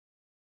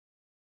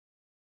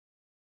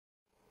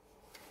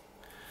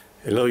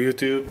Hello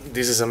YouTube,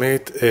 this is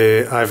Amit.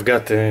 I've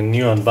got a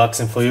new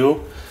unboxing for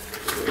you,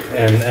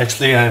 and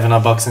actually I have an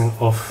unboxing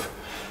of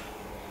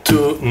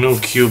two new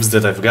cubes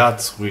that I've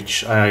got,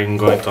 which I'm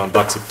going to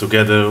unbox it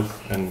together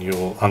and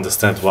you'll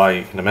understand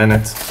why in a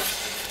minute.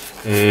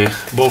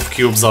 Both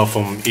cubes are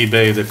from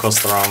eBay. They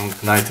cost around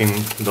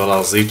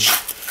 $19 each.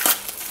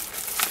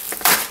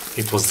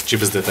 It was the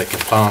cheapest that I can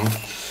find,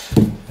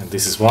 and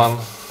this is one.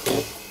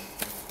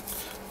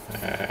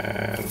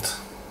 And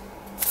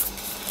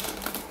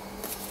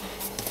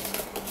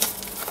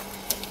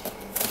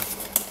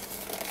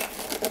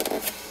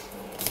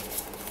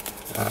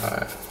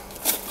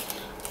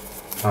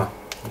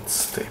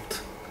it's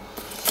taped.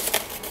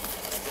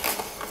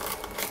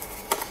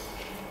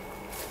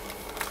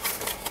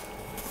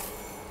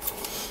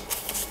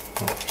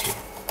 Okay.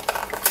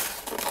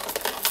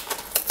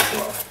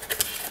 Wow.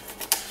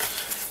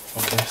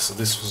 Okay, so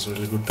this was a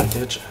really good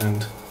package,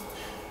 and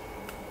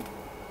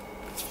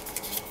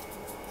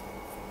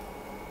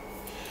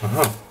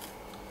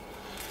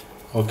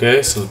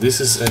okay, so this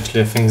is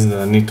actually a thing that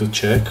I need to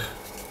check.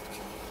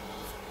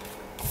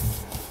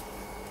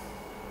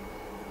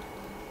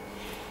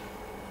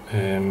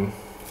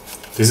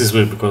 This is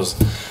weird because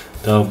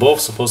they are both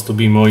supposed to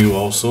be Moyu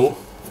Aosu.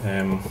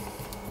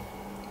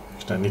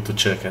 Actually, I need to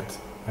check it.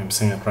 I'm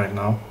seeing it right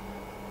now.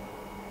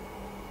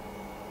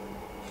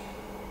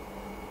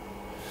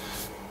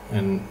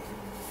 And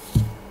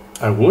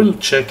I will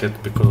check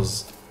it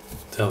because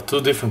there are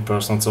two different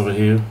persons over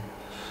here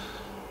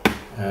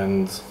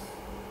and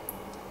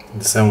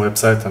the same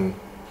website, and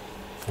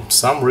for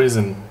some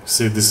reason,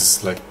 see, this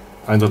is like,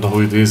 I don't know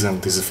who it is, and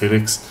this is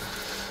Felix.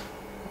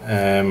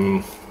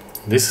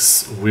 This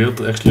is weird.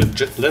 Actually,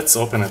 let's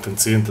open it and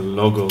see the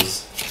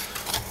logos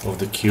of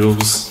the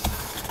cubes.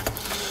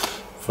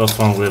 First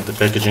one with the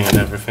packaging and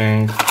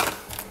everything,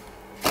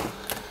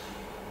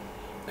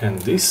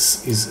 and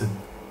this is a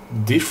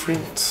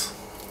different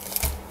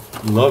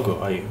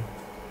logo, I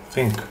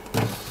think.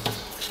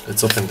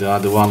 Let's open the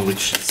other one,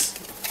 which is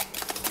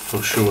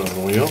for sure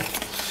Moyu.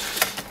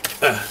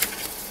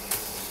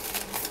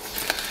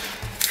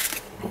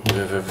 We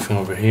have everything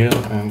over here,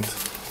 and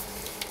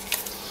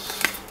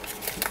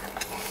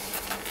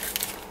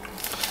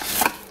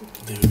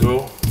there you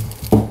go.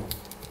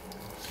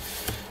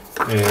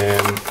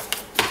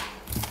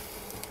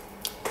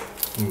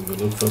 We'll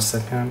look for a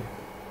second.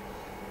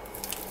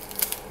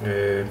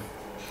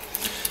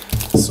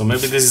 So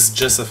maybe this is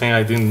just a thing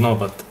I didn't know,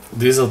 but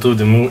these are two.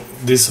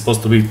 This is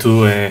supposed to be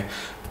two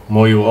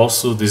Moyu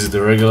Aosu. This is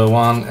the regular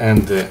one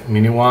and the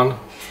mini one.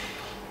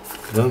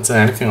 It doesn't say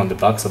anything on the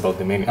box about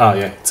the mini. Ah,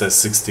 yeah, it says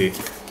 60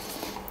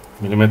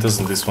 millimeters,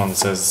 and this one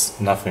says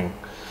nothing.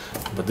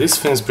 But this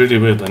thing is pretty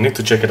weird. I need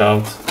to check it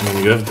out. I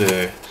mean, you have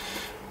the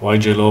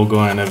YJ logo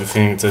and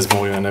everything. It says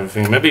Moyu and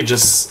everything. Maybe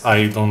just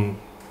I didn't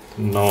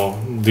know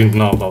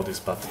about this.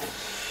 But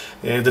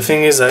the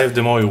thing is, I have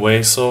the Moyu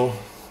Aosu,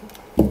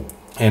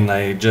 and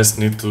I just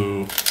need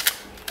to.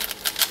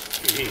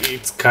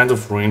 It's kind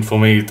of ruined for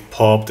me. It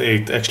popped.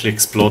 It actually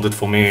exploded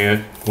for me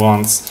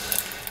once,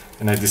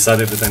 and I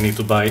decided that I need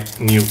to buy a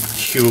new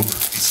cube.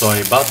 So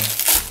I bought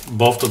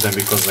both of them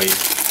because I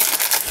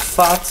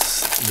thought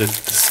that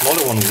the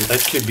smaller one will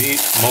actually be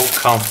more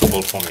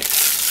comfortable for me.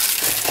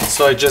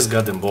 So I just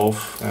got them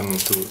both and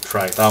to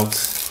try it out.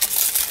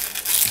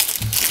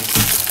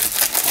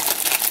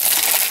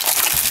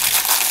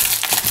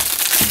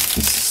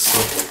 So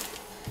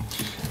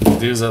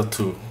these are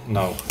two.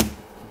 Now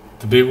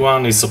the big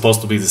one is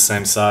supposed to be the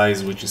same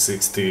size, which is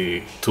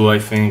 62 I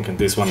think, and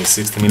this one is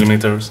 60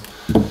 millimeters.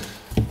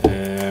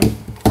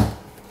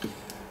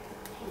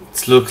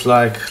 It looks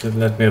like,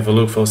 let me have a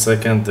look for a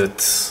second,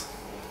 that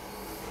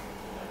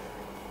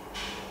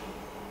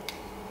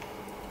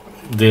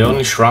they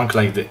only shrunk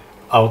like the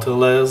outer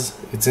layers,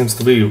 it seems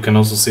to be. You can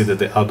also see that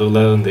the outer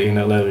layer and the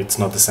inner layer, it's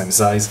not the same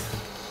size.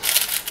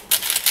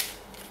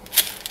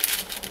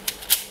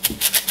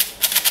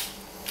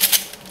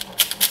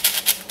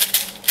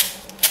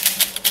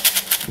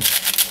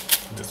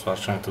 That's what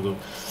I'm trying to do.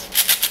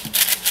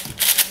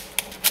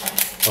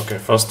 Okay,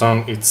 first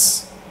one,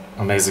 it's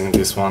amazing,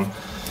 this one.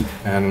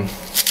 And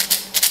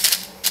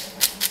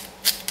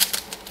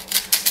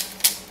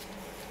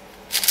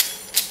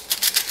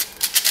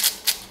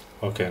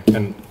okay,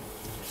 and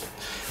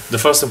the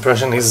first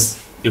impression is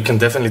you can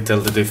definitely tell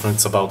the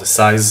difference about the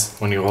size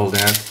when you're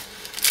holding it.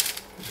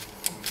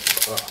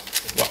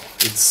 Wow,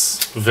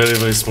 it's very,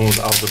 very smooth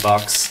out the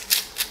box,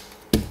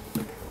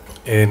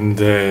 and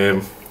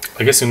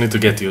I guess you need to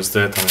get used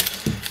to it. I mean,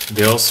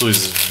 the Aosu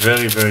is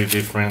very, very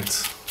different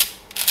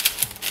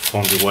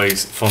from the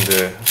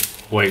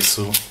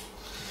Aosu.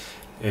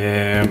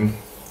 And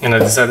I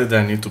decided that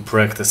I need to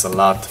practice a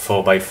lot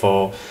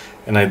 4x4,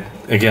 and I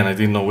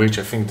didn't know which.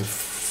 I think the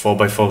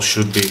 4x4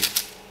 should be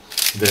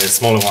the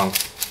smaller one.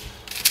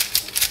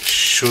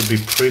 Should be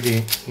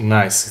pretty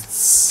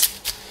nice.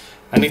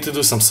 I need to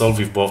do some solve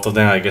with both of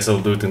them. I guess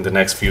I'll do it in the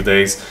next few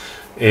days.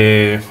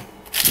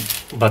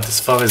 But as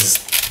far as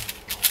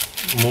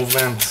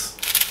movement,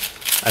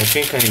 I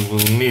think I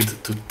will need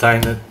to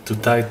tighten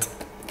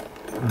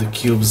the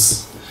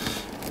cubes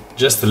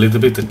just a little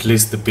bit, at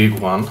least the big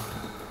one.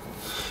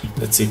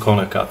 Let's see,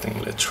 corner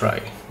cutting, let's try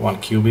 1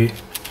 QB,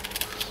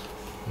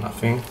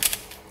 nothing,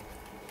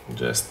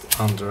 just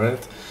under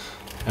it,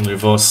 and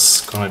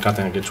reverse corner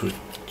cutting again,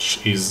 which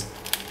is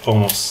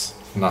almost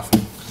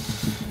nothing.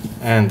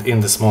 And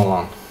in the small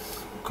one,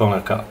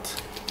 corner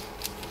cut,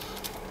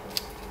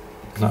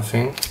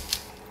 nothing,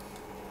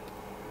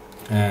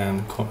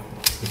 and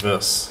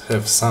reverse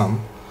have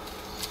some.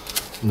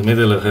 The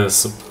middle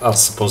hairs are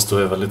supposed to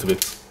have a little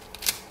bit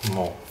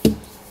more.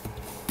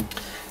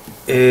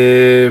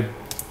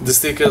 The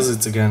stickers,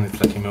 it's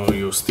like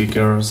Moyu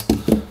stickers.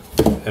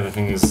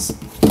 Everything is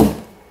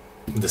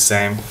the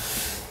same.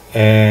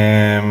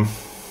 And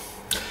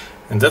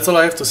that's all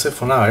I have to say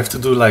for now. I have to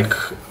do like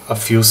a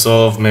few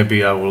solve.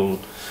 Maybe I will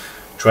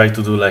try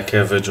to do like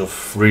average of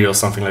 3 or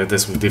something like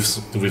this with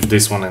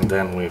this one, and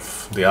then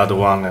with the other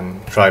one,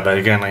 and try. But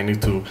again, I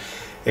need to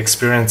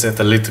experience it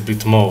a little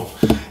bit more.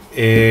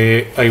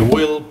 I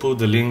will put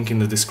the link in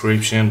the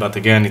description, but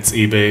again, it's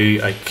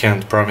eBay. I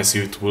can't promise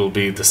you it will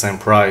be the same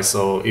price,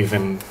 or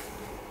even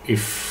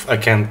if I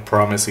can't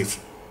promise if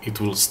it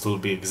will still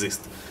be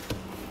exist.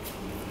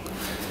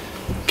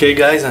 Okay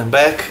guys, I'm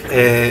back.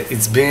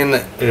 It's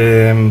been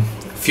a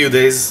few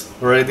days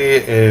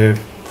already,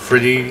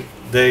 3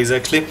 days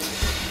actually,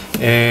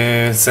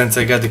 since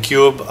I got the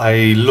cube.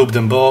 I looped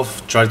them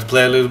both, tried to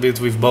play a little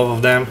bit with both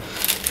of them,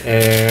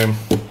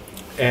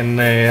 and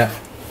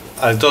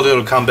I thought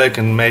I'll come back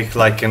and make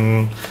like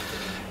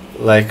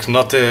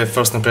not a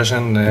first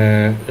impression,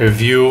 a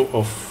review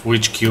of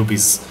which cube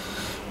is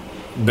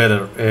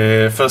better.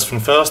 First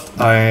thing first,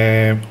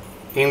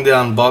 in the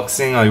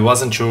unboxing I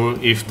wasn't sure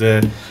if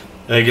the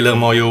regular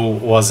Moyu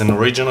was an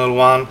original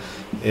one.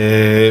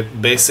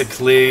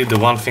 Basically, the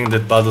one thing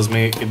that bothers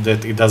me is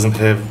that it doesn't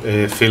have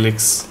a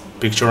Felix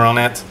picture on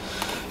it.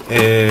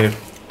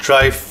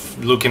 Try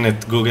looking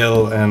at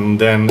Google and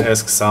then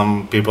ask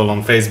some people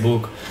on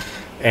Facebook,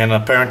 and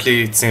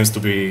apparently it seems to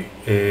be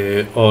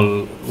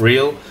all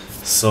real.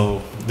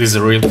 So this is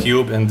a real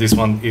cube, and this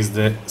one is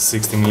the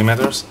 60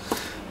 millimeters.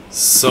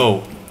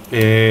 So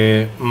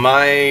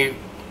my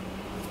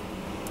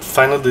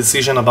final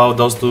decision about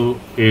those two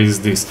is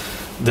this: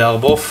 they are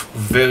both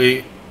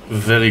very,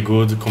 very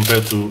good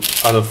compared to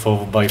other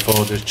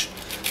 4x4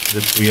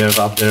 that we have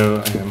up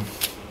there.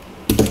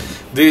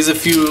 There's a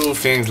few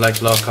things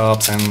like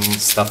lockups and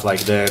stuff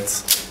like that,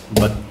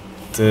 but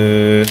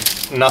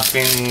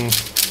nothing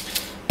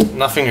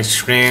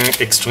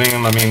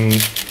extreme. I mean,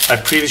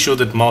 I'm pretty sure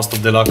that most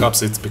of the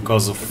lockups, it's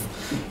because of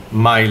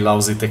my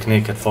lousy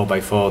technique at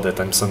 4x4 that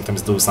I'm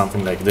sometimes do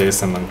something like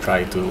this and then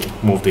try to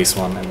move this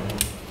one and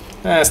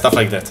stuff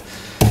like that.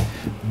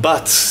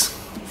 But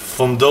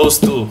from those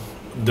two,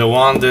 the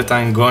one that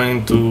I'm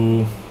going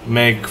to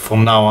make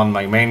from now on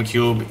my main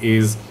cube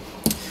is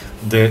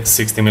the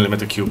 60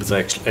 millimeter cube.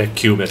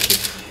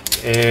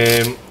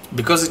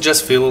 Because it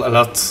just feels a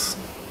lot.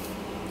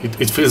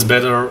 It feels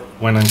better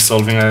when I'm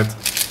solving it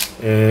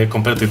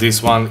compared to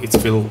this one. It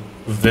feels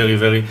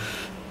very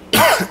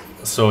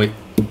sorry.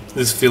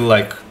 This feel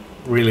like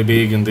really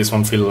big, and this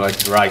one feel like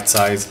the right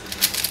size.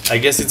 I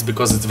guess it's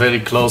because it's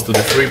very close to the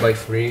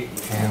 3x3,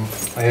 and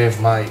I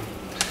have my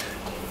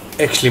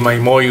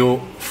Moyu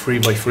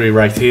 3x3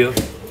 right here,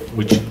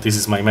 which this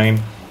is my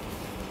main.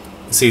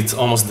 See, it's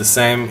almost the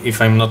same.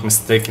 If I'm not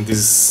mistaken, this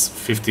is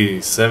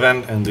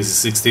 57 and this is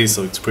 60,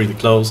 so it's pretty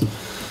close.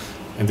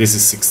 And this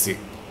is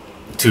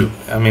 62.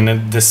 I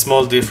mean, the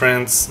small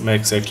difference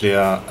makes actually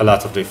a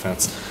lot of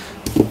difference.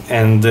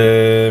 And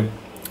the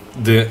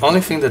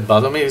only thing that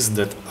bothers me is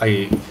that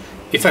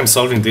if I'm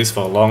solving this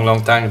for a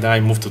long time, then I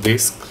move to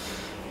this,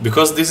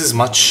 because this is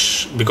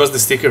because the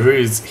sticker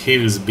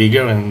here is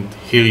bigger, and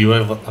here you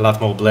have a lot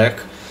more black.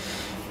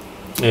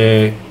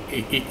 It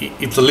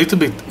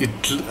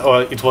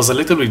was a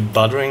little bit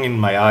bothering in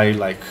my eye,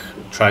 like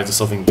try to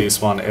solving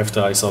this one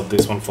after I solved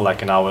this one for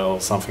like an hour or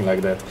something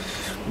like that.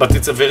 But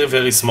it's a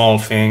very small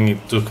thing.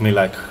 It took me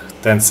like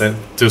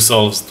 2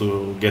 solves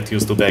to get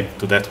used to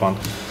that one.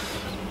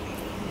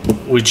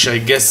 Which I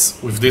guess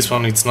with this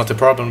one it's not a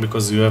problem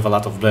because you have a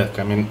lot of black.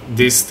 I mean,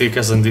 these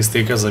stickers and these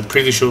stickers I'm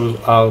pretty sure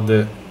are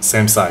the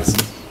same size.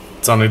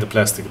 It's only the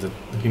plastic that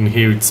in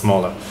here it's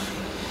smaller.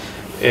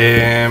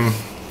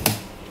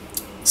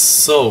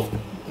 So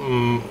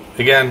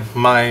again,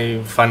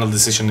 my final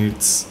decision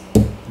is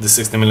the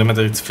 60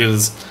 millimeter. It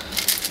feels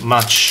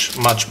much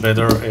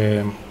better.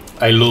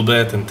 I lube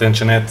it and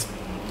tension it.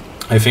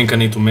 I think I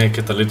need to make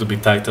it a little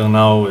bit tighter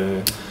now.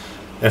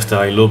 After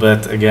I lube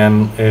it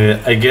again,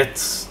 I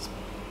get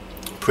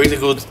pretty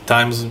good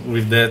times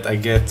with that. I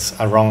get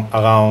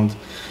around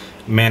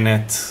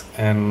minute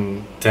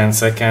and 10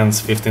 seconds,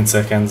 15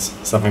 seconds,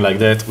 something like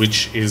that,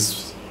 which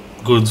is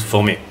good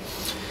for me.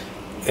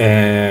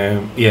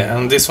 Yeah,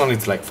 and this one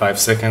it's like 5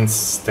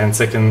 seconds, 10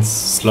 seconds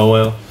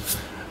slower,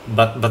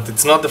 but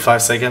it's not the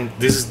 5 second.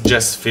 This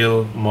just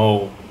feel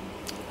more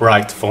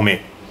right for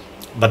me.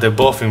 But they're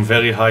both in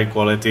very high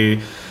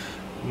quality,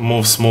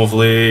 move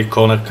smoothly,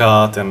 corner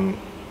cut, and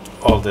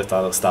all that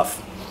other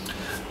stuff.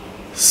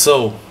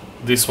 So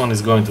this one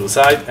is going to the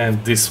side,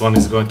 and this one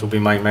is going to be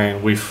my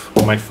main with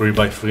my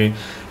 3x3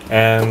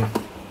 and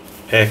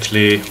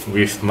actually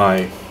with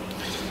my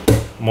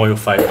Moyu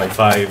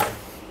 5x5,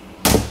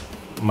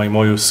 my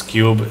Moyu's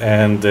cube,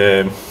 and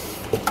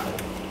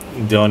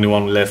the only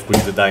one left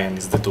with the Diane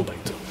is the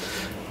 2x2.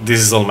 This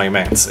is all my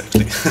mains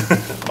actually,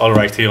 all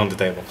right here on the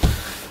table.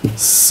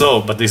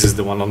 So, but this is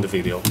the one on the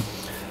video.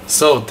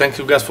 So, thank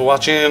you guys for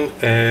watching.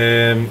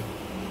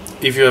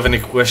 If you have any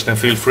question,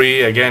 feel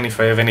free. Again, if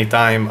I have any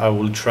time, I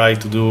will try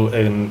to do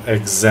an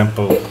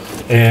example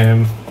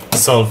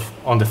solve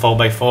on the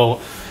 4x4.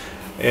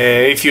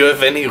 If you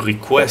have any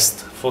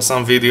request for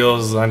some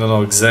videos, I don't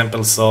know,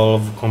 example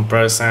solve,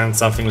 comparison,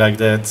 something like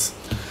that,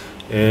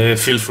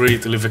 feel free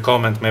to leave a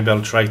comment. Maybe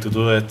I'll try to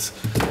do it.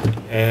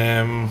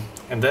 And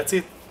that's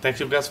it. Thank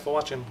you guys for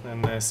watching,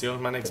 and see you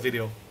in my next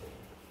video.